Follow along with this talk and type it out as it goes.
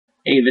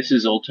Hey, this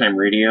is Old Time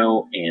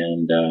Radio,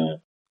 and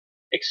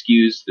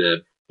excuse the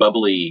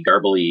bubbly,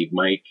 garbly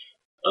mic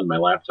on my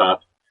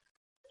laptop.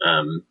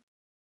 Um,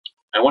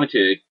 I wanted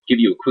to give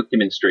you a quick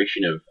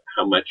demonstration of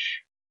how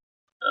much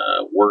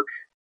work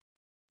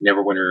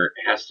Neverwinter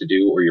has to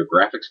do, or your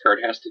graphics card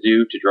has to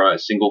do, to draw a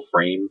single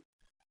frame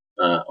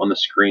on the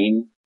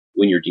screen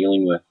when you're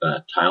dealing with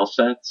tile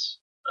sets,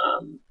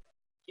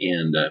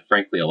 and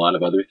frankly, a lot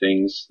of other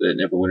things that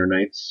Neverwinter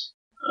Nights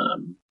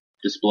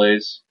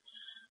displays.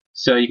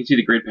 So you can see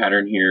the grid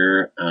pattern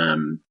here,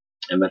 and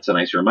that's a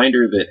nice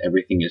reminder that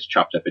everything is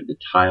chopped up into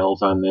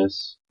tiles on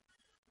this.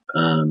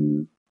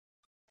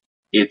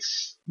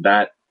 It's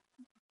that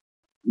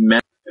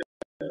method.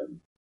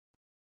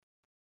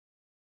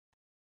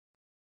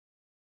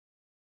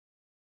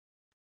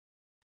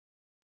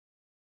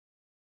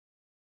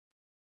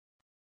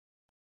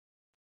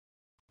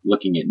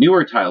 Looking at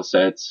newer tile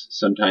sets,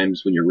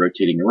 sometimes when you're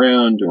rotating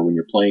around or when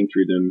you're playing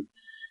through them,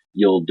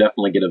 you'll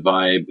definitely get a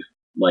vibe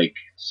like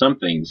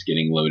something's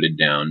getting loaded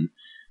down.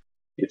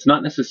 It's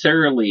not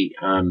necessarily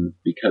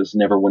because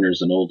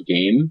Neverwinter's an old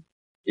game.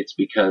 It's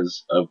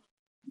because of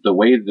the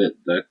way that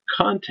the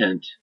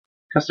content,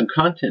 custom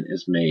content,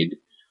 is made,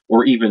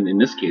 or even in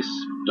this case,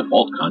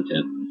 default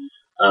content.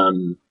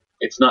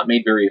 It's not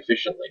made very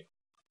efficiently.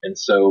 And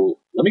so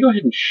let me go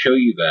ahead and show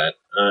you that.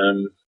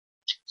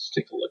 Let's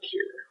take a look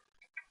here.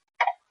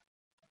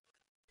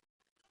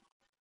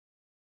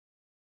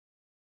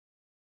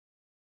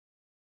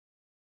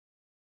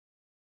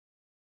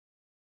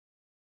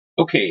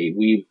 Okay,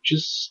 we've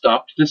just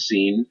stopped the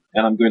scene,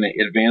 and I'm going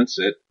to advance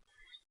it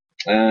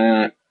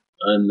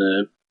on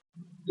the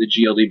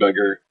GL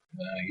debugger.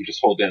 You just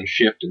hold down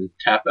Shift and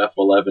tap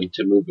F11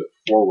 to move it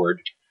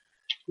forward.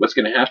 What's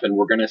going to happen,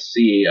 we're going to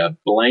see a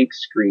blank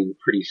screen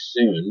pretty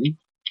soon,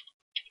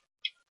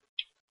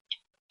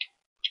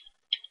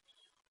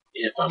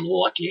 if I'm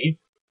lucky.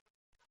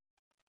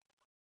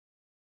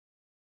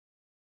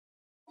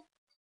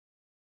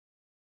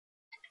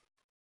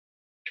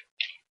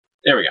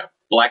 There we go,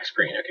 black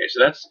screen. Okay,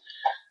 so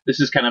this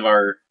is kind of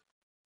our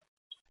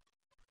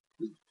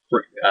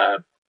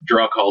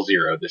draw call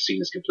 0. The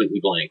scene is completely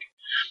blank.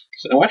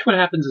 So now watch what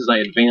happens as I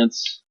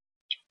advance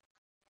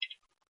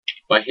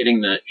by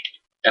hitting the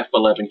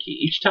F11 key.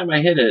 Each time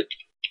I hit it,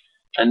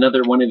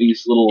 another one of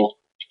these little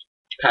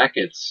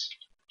packets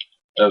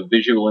of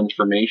visual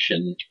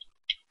information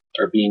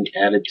are being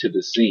added to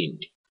the scene.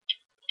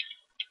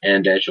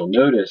 And as you'll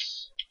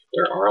notice,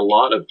 there are a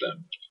lot of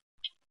them,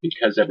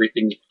 because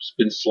everything's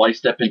been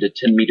sliced up into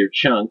 10-meter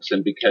chunks,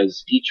 and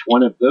because each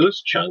one of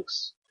those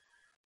chunks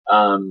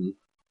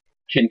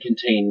can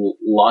contain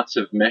lots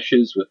of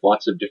meshes with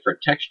lots of different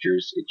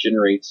textures, it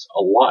generates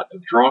a lot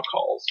of draw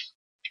calls.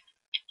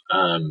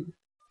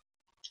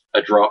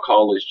 A draw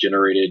call is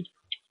generated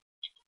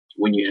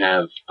when you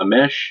have a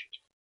mesh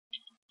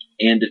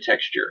and a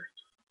texture.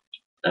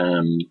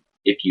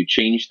 If you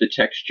change the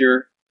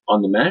texture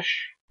on the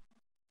mesh,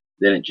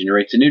 then it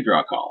generates a new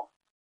draw call.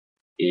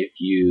 If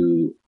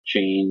you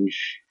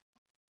change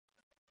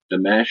the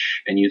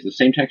mesh and use the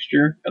same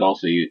texture, it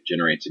also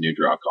generates a new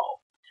draw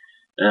call.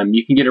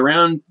 You can get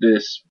around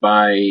this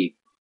by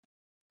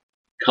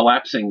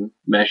collapsing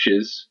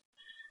meshes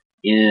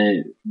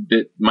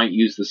that might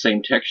use the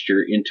same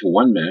texture into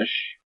one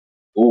mesh,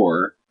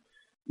 or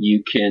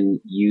you can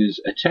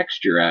use a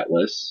texture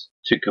atlas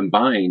to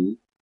combine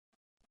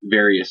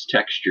various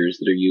textures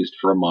that are used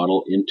for a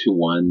model into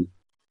one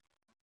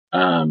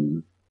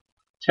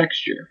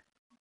texture.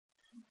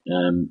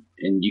 And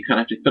you kind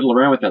of have to fiddle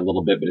around with that a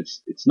little bit, but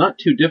it's not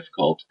too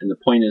difficult. And the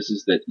point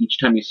is that each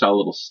time you saw a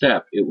little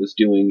step, it was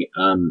doing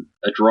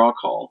a draw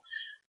call.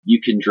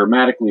 You can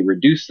dramatically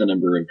reduce the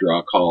number of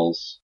draw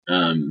calls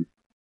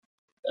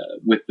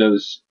with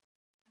those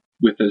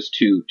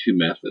two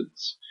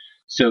methods.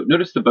 So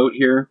notice the boat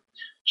here.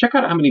 Check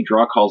out how many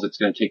draw calls it's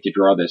going to take to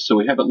draw this. So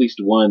we have at least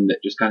one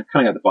that just kind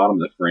of at the bottom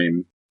of the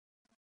frame,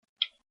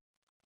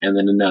 and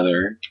then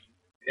another,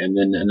 and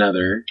then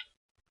another.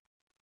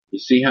 You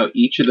see how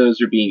each of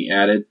those are being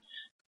added?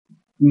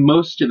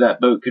 Most of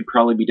that boat could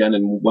probably be done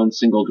in one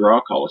single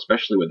draw call,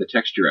 especially with a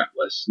texture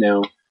atlas.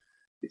 Now,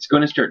 it's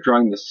going to start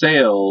drawing the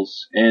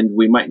sails, and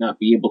we might not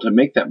be able to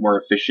make that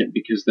more efficient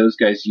because those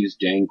guys use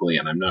dangly,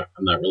 and I'm not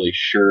really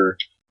sure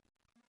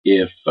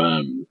if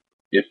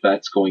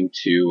that's going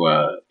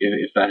to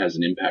if that has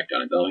an impact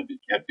on it. That'll have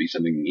to be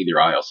something either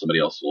I or somebody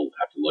else will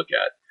have to look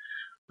at.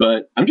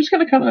 But I'm just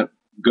going to kind of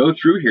go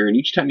through here, and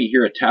each time you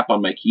hear a tap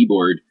on my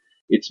keyboard,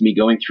 it's me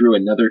going through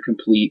another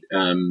complete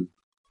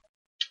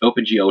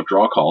OpenGL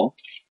draw call.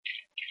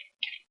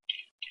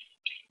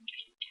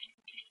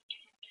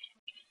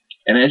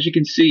 And as you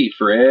can see,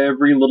 for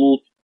every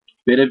little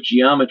bit of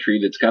geometry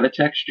that's got a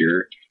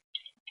texture,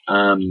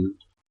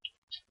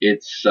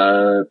 it's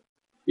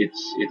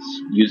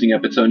using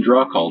up its own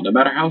draw call, no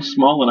matter how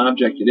small an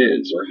object it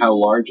is or how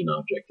large an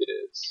object it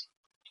is.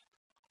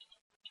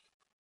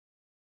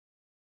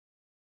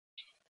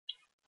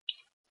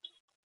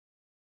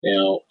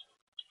 Now,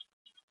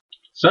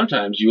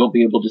 sometimes you won't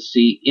be able to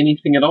see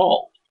anything at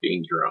all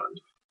being drawn,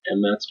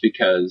 and that's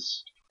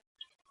because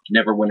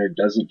Neverwinter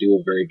doesn't do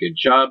a very good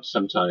job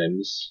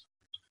sometimes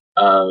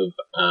of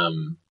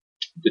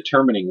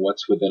determining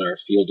what's within our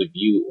field of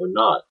view or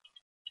not.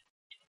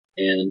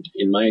 And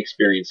in my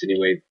experience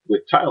anyway,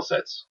 with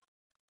tilesets,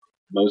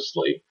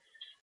 mostly,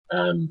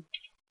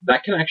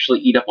 that can actually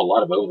eat up a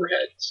lot of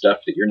overhead, stuff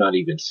that you're not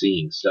even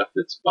seeing, stuff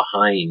that's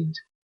behind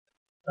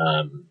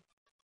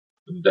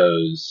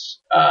those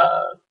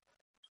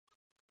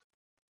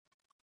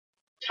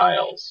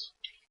tiles.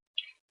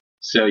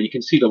 So you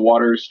can see the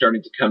water is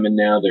starting to come in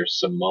now. There's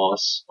some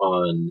moss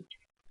on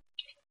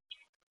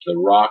the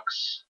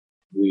rocks.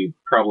 We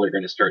probably are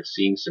going to start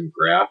seeing some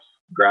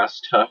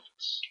grass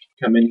tufts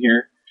come in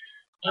here.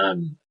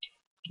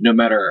 No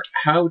matter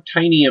how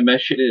tiny a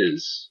mesh it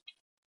is,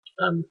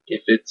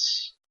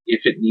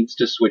 if it needs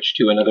to switch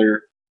to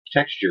another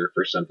texture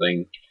for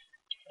something,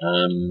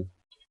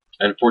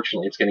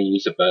 unfortunately it's going to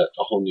use up a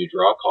whole new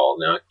draw call.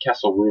 Now,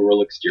 Castle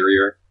Rural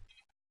Exterior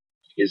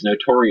is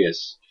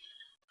notorious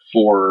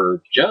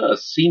for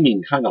just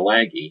seeming kind of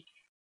laggy.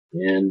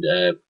 And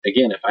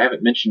again, if I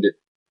haven't mentioned it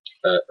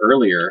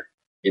earlier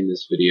in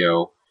this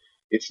video,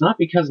 it's not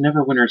because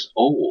Neverwinter's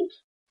old.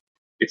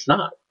 It's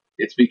not.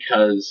 It's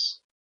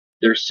because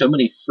there's so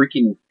many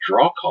freaking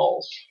draw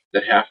calls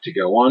that have to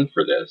go on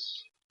for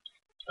this.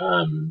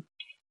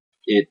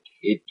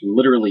 It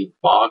literally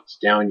bogs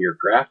down your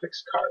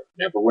graphics card.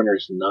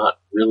 Neverwinter's not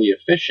really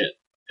efficient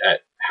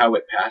at how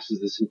it passes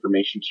this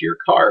information to your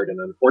card, and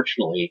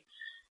unfortunately,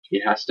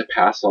 it has to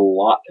pass a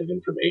lot of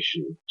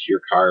information to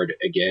your card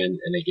again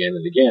and again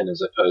and again,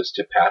 as opposed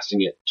to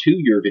passing it to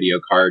your video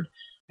card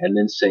and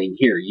then saying,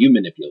 here, you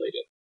manipulate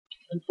it.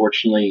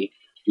 Unfortunately,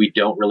 we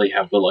don't really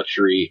have the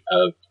luxury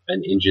of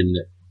an engine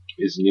that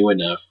is new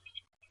enough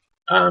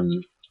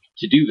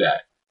to do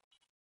that.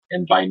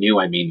 And by new,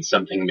 I mean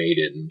something made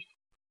in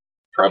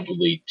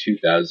probably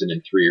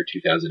 2003 or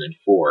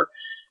 2004.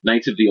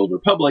 Knights of the Old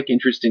Republic,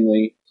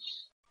 interestingly,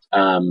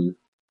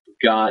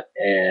 got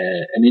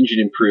an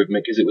engine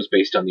improvement because it was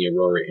based on the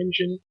Aurora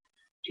engine,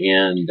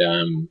 and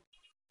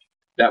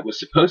that was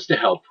supposed to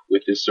help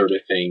with this sort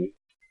of thing.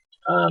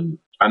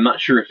 I'm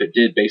not sure if it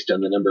did based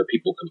on the number of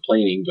people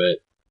complaining, but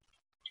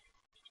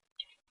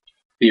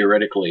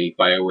theoretically,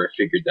 Bioware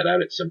figured that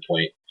out at some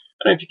point.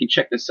 I don't know if you can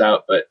check this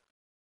out, but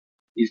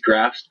these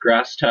grass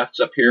tufts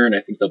up here, and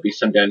I think there'll be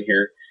some down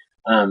here,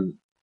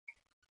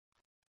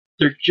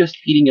 they're just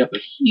eating up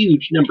a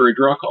huge number of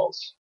draw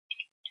calls.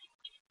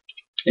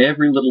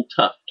 Every little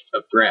tuft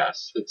of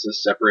grass that's a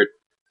separate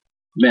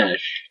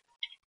mesh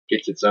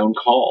gets its own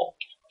call.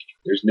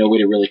 There's no way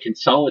to really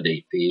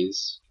consolidate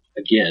these,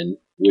 again,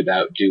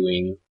 without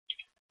doing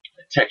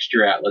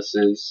texture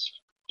atlases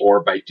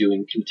or by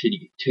doing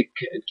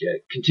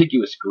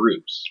contiguous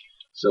groups.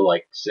 So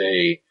like,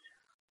 say,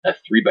 a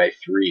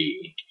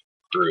 3x3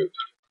 group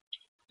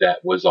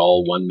that was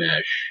all one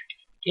mesh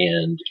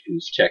and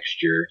whose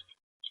texture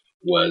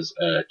was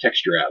a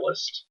texture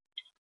atlas.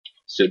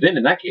 So then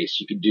in that case,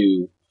 you could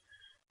do,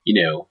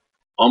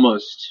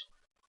 almost,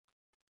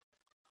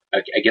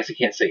 I guess I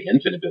can't say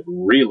infinite, but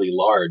really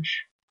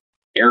large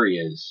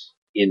areas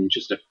in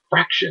just a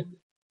fraction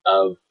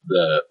of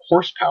the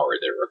horsepower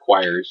that it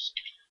requires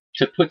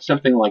to put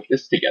something like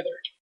this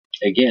together.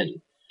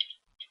 Again,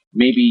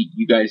 maybe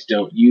you guys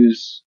don't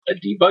use a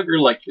debugger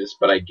like this,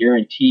 but I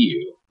guarantee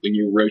you, when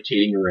you're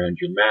rotating around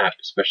your map,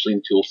 especially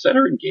in Tool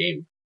Center and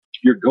game,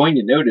 you're going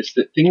to notice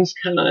that things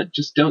kind of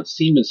just don't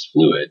seem as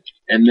fluid,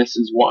 and this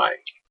is why.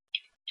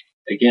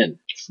 Again,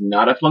 it's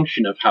not a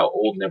function of how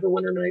old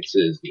Neverwinter Nights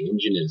is. The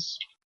engine is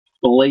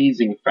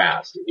blazing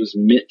fast. It was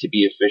meant to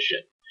be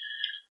efficient.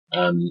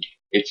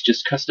 It's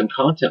just custom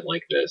content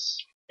like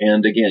this.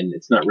 And again,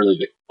 it's not really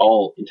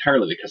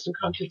entirely the custom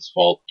content's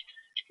fault.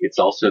 It's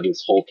also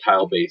this whole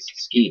tile-based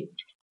scheme.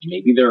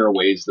 Maybe there are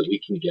ways that we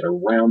can get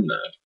around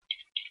that.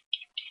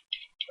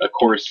 Of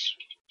course,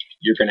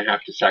 you're going to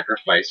have to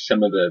sacrifice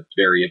some of the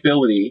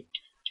variability,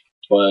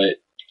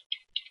 but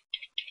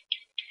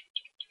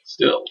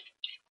still.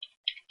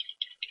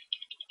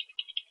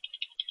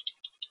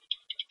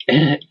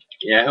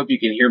 Yeah, I hope you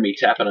can hear me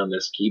tapping on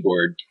this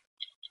keyboard.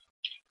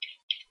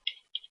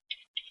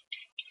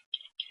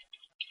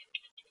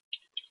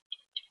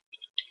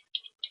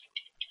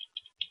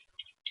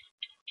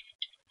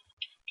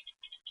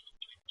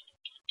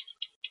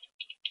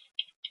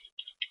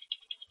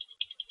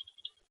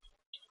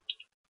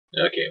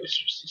 Okay, we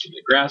start to see some of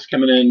the grass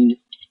coming in.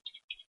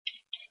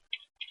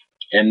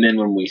 And then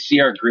when we see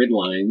our grid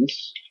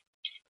lines,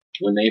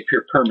 when they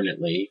appear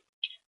permanently,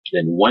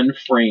 then one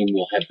frame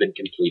will have been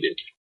completed.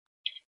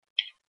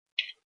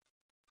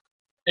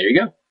 There you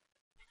go.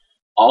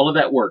 All of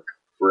that work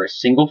for a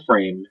single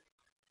frame,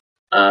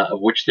 of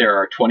which there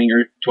are 20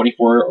 or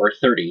 24 or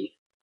 30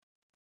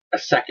 a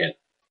second.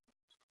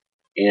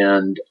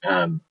 And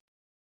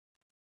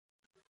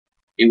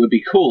it would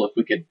be cool if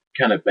we could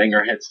kind of bang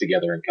our heads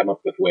together and come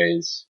up with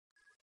ways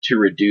to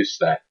reduce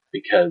that,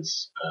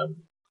 because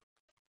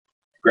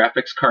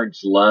graphics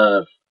cards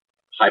love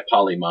high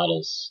poly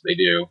models. They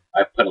do.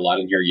 I've put a lot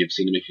in here. You've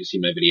seen them if you've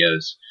seen my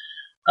videos.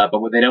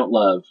 But what they don't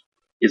love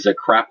is a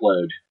crap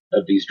load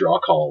of these draw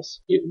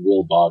calls, it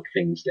will bog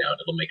things down.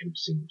 It'll make them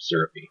seem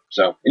syrupy.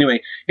 So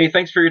anyway, hey,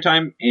 thanks for your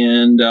time,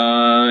 and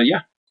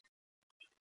yeah,